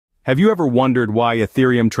Have you ever wondered why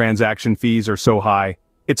Ethereum transaction fees are so high?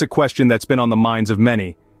 It's a question that's been on the minds of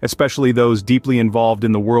many, especially those deeply involved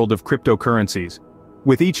in the world of cryptocurrencies.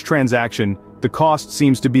 With each transaction, the cost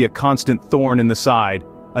seems to be a constant thorn in the side,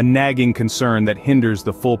 a nagging concern that hinders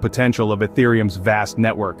the full potential of Ethereum's vast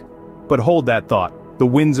network. But hold that thought, the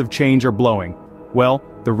winds of change are blowing. Well,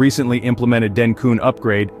 the recently implemented Dencun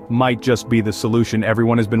upgrade might just be the solution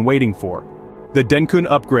everyone has been waiting for. The Dencun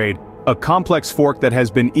upgrade, a complex fork that has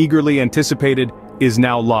been eagerly anticipated, is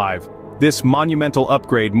now live. This monumental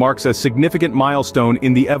upgrade marks a significant milestone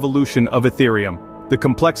in the evolution of Ethereum. The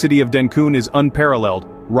complexity of Dencun is unparalleled,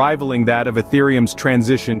 rivaling that of Ethereum's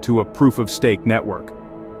transition to a proof-of-stake network.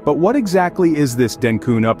 But what exactly is this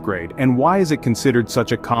Dencun upgrade, and why is it considered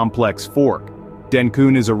such a complex fork?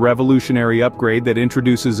 Dencun is a revolutionary upgrade that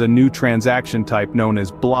introduces a new transaction type known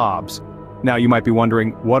as blobs. Now you might be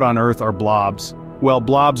wondering, what on earth are blobs? Well,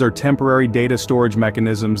 blobs are temporary data storage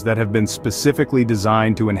mechanisms that have been specifically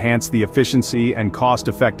designed to enhance the efficiency and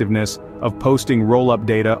cost-effectiveness of posting roll-up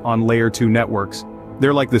data on Layer 2 networks.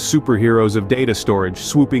 They're like the superheroes of data storage,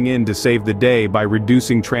 swooping in to save the day by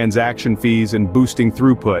reducing transaction fees and boosting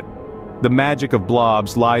throughput. The magic of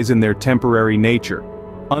blobs lies in their temporary nature.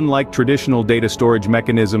 Unlike traditional data storage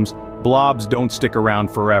mechanisms, blobs don't stick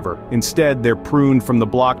around forever. Instead, they're pruned from the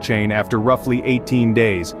blockchain after roughly 18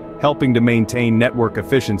 days, helping to maintain network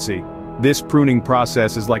efficiency. This pruning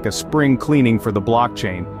process is like a spring cleaning for the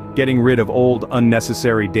blockchain, getting rid of old,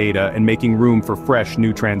 unnecessary data and making room for fresh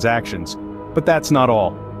new transactions. But that's not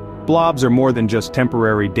all. Blobs are more than just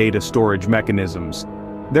temporary data storage mechanisms.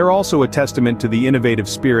 They're also a testament to the innovative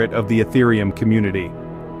spirit of the Ethereum community.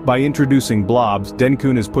 By introducing blobs,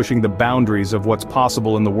 Dencun is pushing the boundaries of what's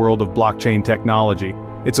possible in the world of blockchain technology.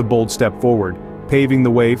 It's a bold step forward, paving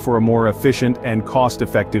the way for a more efficient and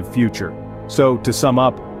cost-effective future. So, to sum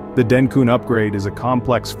up, the Dencun upgrade is a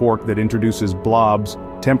complex fork that introduces blobs,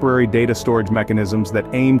 temporary data storage mechanisms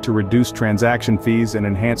that aim to reduce transaction fees and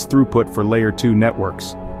enhance throughput for Layer 2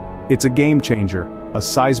 networks. It's a game changer, a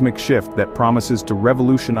seismic shift that promises to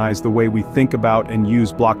revolutionize the way we think about and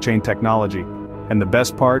use blockchain technology. And the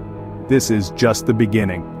best part? This is just the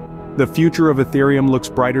beginning. The future of Ethereum looks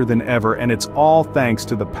brighter than ever, and it's all thanks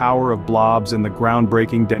to the power of blobs and the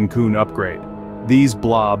groundbreaking Dencun upgrade. These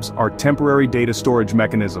blobs are temporary data storage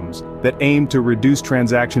mechanisms that aim to reduce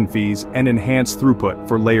transaction fees and enhance throughput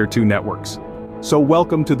for Layer 2 networks. So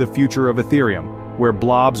welcome to the future of Ethereum, where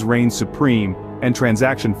blobs reign supreme and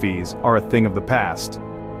transaction fees are a thing of the past.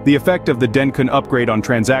 The effect of the Dencun upgrade on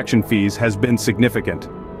transaction fees has been significant.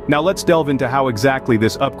 Now let's delve into how exactly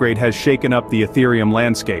this upgrade has shaken up the Ethereum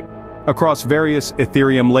landscape. Across various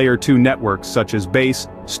Ethereum Layer 2 networks such as Base,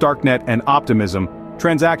 Starknet and Optimism,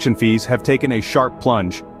 transaction fees have taken a sharp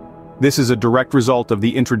plunge. This is a direct result of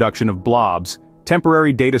the introduction of blobs,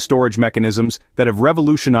 temporary data storage mechanisms that have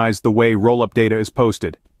revolutionized the way roll-up data is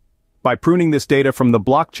posted. By pruning this data from the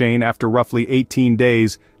blockchain after roughly 18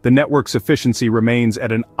 days, the network's efficiency remains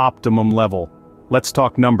at an optimum level. Let's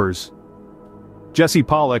talk numbers. Jesse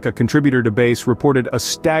Pollack, a contributor to Base, reported a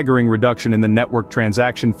staggering reduction in the network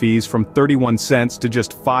transaction fees from 31 cents to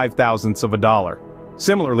just 0.005 of a dollar.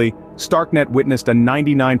 Similarly, Starknet witnessed a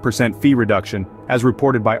 99% fee reduction, as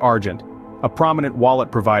reported by Argent, a prominent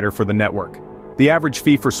wallet provider for the network. The average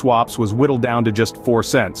fee for swaps was whittled down to just 4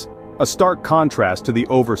 cents, a stark contrast to the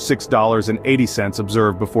over $6.80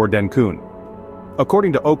 observed before Dencun.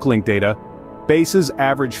 According to Oaklink data, Base's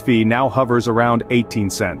average fee now hovers around 18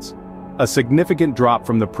 cents. A significant drop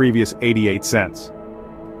from the previous 88 cents.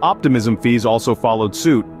 Optimism fees also followed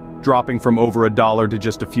suit, dropping from over $1 to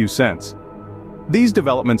just a few cents. These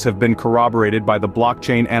developments have been corroborated by the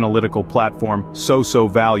blockchain analytical platform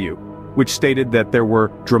SoSoValue, which stated that there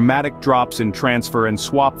were dramatic drops in transfer and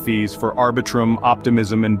swap fees for Arbitrum,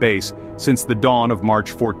 Optimism and Base since the dawn of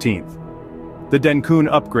March 14th. The Dencun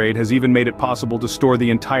upgrade has even made it possible to store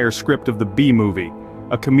the entire script of the B-movie,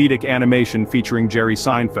 a comedic animation featuring Jerry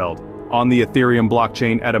Seinfeld, on the Ethereum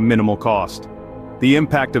blockchain at a minimal cost. The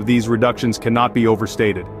impact of these reductions cannot be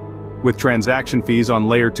overstated. With transaction fees on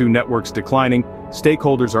Layer 2 networks declining,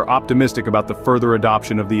 stakeholders are optimistic about the further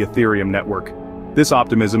adoption of the Ethereum network. This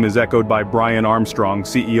optimism is echoed by Brian Armstrong,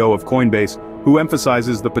 CEO of Coinbase, who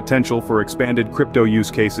emphasizes the potential for expanded crypto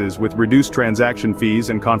use cases with reduced transaction fees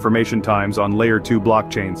and confirmation times on Layer 2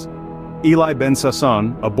 blockchains. Eli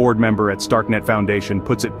Ben-Sasson, a board member at Starknet Foundation,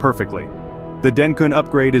 puts it perfectly. The Dencun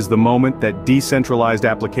upgrade is the moment that decentralized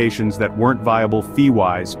applications that weren't viable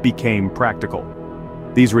fee-wise became practical.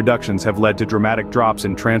 These reductions have led to dramatic drops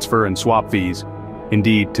in transfer and swap fees.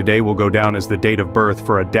 Indeed, today will go down as the date of birth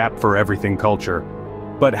for a dApp-for-everything culture.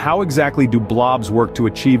 But how exactly do blobs work to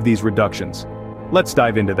achieve these reductions? Let's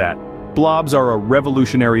dive into that. Blobs are a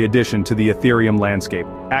revolutionary addition to the Ethereum landscape,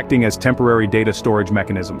 acting as temporary data storage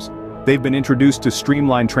mechanisms. They've been introduced to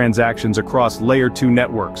streamline transactions across Layer 2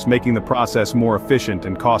 networks, making the process more efficient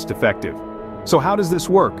and cost-effective. So how does this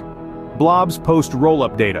work? Blobs post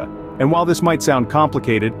roll-up data, and while this might sound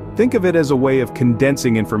complicated, think of it as a way of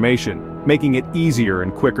condensing information, making it easier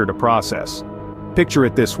and quicker to process. Picture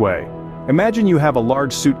it this way. Imagine you have a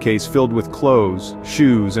large suitcase filled with clothes,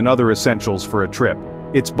 shoes, and other essentials for a trip.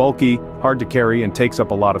 It's bulky, hard to carry, and takes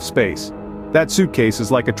up a lot of space. That suitcase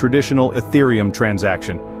is like a traditional Ethereum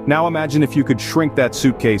transaction. Now imagine if you could shrink that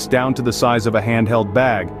suitcase down to the size of a handheld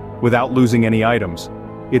bag, without losing any items.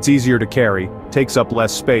 It's easier to carry, takes up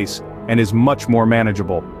less space, and is much more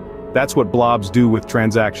manageable. That's what blobs do with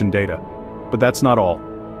transaction data. But that's not all.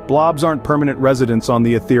 Blobs aren't permanent residents on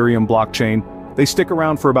the Ethereum blockchain. They stick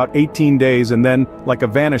around for about 18 days and then, like a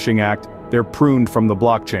vanishing act, they're pruned from the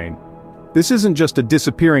blockchain. This isn't just a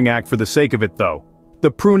disappearing act for the sake of it though.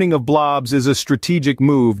 The pruning of blobs is a strategic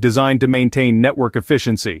move designed to maintain network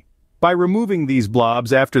efficiency. By removing these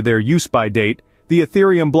blobs after their use-by date, the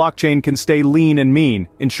Ethereum blockchain can stay lean and mean,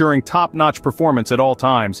 ensuring top-notch performance at all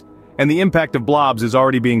times, and the impact of blobs is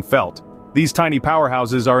already being felt. These tiny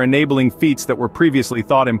powerhouses are enabling feats that were previously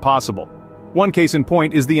thought impossible. One case in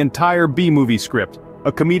point is the entire B-movie script,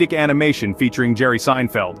 a comedic animation featuring Jerry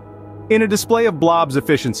Seinfeld. In a display of blobs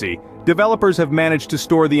efficiency, developers have managed to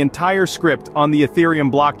store the entire script on the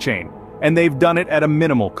Ethereum blockchain, and they've done it at a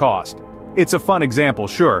minimal cost. It's a fun example,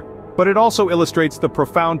 sure, but it also illustrates the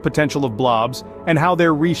profound potential of blobs and how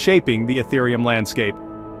they're reshaping the Ethereum landscape.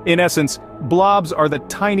 In essence, blobs are the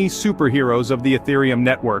tiny superheroes of the Ethereum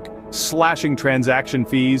network, slashing transaction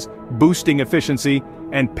fees, boosting efficiency,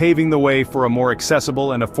 and paving the way for a more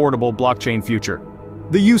accessible and affordable blockchain future.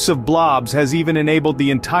 The use of blobs has even enabled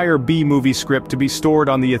the entire B-movie script to be stored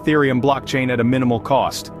on the Ethereum blockchain at a minimal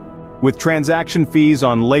cost. With transaction fees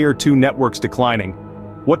on Layer 2 networks declining,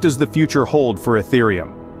 what does the future hold for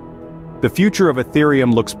Ethereum? The future of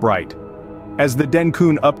Ethereum looks bright. As the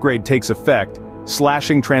Dencun upgrade takes effect,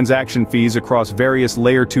 slashing transaction fees across various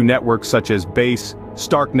Layer 2 networks such as Base,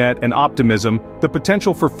 Starknet, and Optimism, the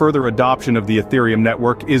potential for further adoption of the Ethereum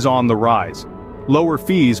network is on the rise. Lower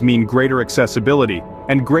fees mean greater accessibility,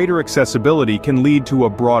 and greater accessibility can lead to a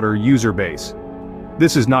broader user base.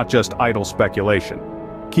 This is not just idle speculation.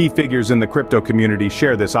 Key figures in the crypto community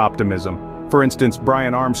share this optimism. For instance,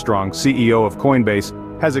 Brian Armstrong, CEO of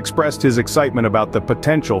Coinbase, has expressed his excitement about the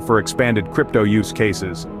potential for expanded crypto use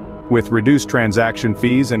cases. With reduced transaction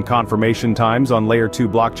fees and confirmation times on Layer 2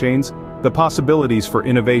 blockchains, the possibilities for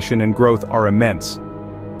innovation and growth are immense.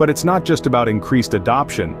 But it's not just about increased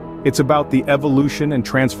adoption, it's about the evolution and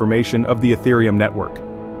transformation of the Ethereum network.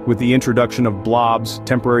 With the introduction of blobs,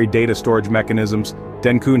 temporary data storage mechanisms,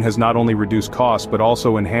 Dencun has not only reduced costs but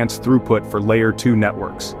also enhanced throughput for Layer 2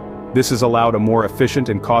 networks. This has allowed a more efficient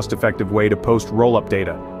and cost-effective way to post roll-up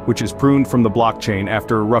data, which is pruned from the blockchain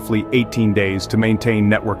after roughly 18 days to maintain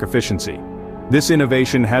network efficiency. This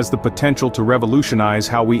innovation has the potential to revolutionize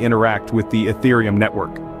how we interact with the Ethereum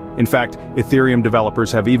network. In fact, Ethereum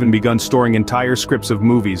developers have even begun storing entire scripts of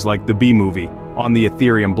movies like the B-movie on the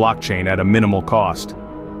Ethereum blockchain at a minimal cost.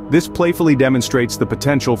 This playfully demonstrates the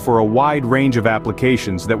potential for a wide range of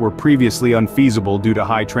applications that were previously unfeasible due to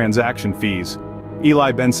high transaction fees.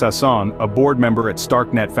 Eli Ben-Sasson, a board member at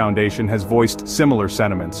Starknet Foundation, has voiced similar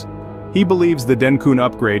sentiments. He believes the Dencun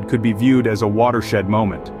upgrade could be viewed as a watershed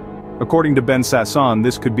moment. According to Ben-Sasson,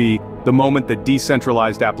 this could be the moment that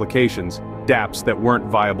decentralized applications, dApps that weren't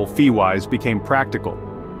viable fee-wise, became practical.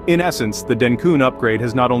 In essence, the Dencun upgrade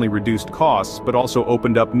has not only reduced costs but also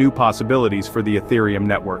opened up new possibilities for the Ethereum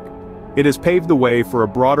network. It has paved the way for a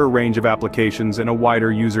broader range of applications and a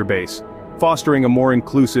wider user base, fostering a more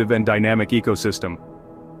inclusive and dynamic ecosystem.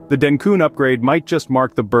 The Dencun upgrade might just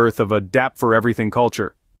mark the birth of a dApp for everything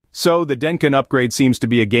culture. So, the Dencun upgrade seems to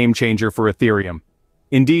be a game-changer for Ethereum.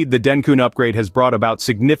 Indeed, the Dencun upgrade has brought about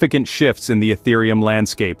significant shifts in the Ethereum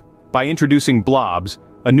landscape. By introducing blobs,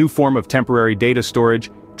 a new form of temporary data storage,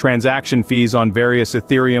 transaction fees on various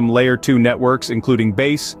Ethereum Layer 2 networks including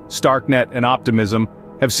Base, Starknet, and Optimism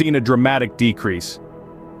have seen a dramatic decrease.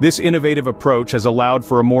 This innovative approach has allowed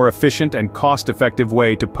for a more efficient and cost-effective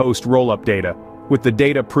way to post roll-up data, with the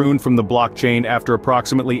data pruned from the blockchain after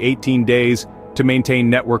approximately 18 days to maintain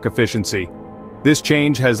network efficiency. This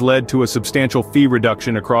change has led to a substantial fee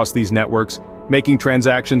reduction across these networks, making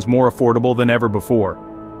transactions more affordable than ever before.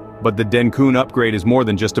 But the Dencun upgrade is more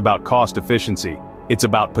than just about cost efficiency. It's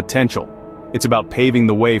about potential. It's about paving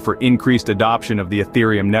the way for increased adoption of the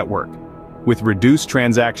Ethereum network. With reduced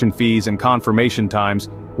transaction fees and confirmation times,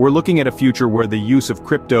 We're looking at a future where the use of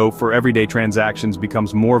crypto for everyday transactions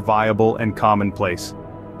becomes more viable and commonplace.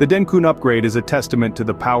 The Dencun upgrade is a testament to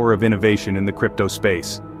the power of innovation in the crypto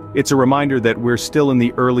space. It's a reminder that we're still in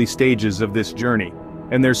the early stages of this journey,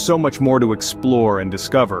 and there's so much more to explore and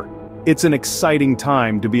discover. It's an exciting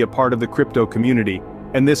time to be a part of the crypto community,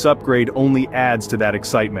 and this upgrade only adds to that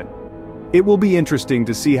excitement. It will be interesting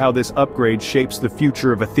to see how this upgrade shapes the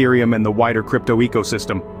future of Ethereum and the wider crypto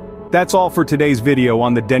ecosystem. That's all for today's video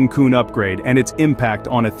on the Dencun upgrade and its impact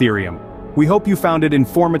on Ethereum. We hope you found it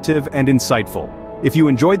informative and insightful. If you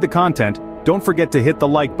enjoyed the content, don't forget to hit the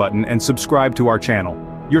like button and subscribe to our channel.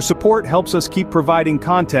 Your support helps us keep providing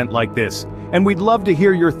content like this, and we'd love to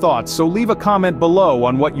hear your thoughts, so leave a comment below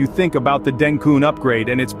on what you think about the Dencun upgrade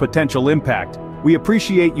and its potential impact. We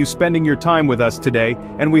appreciate you spending your time with us today,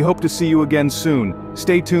 and we hope to see you again soon.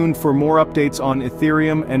 Stay tuned for more updates on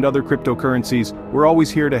Ethereum and other cryptocurrencies. We're always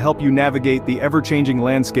here to help you navigate the ever-changing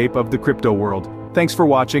landscape of the crypto world. Thanks for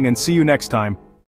watching and see you next time.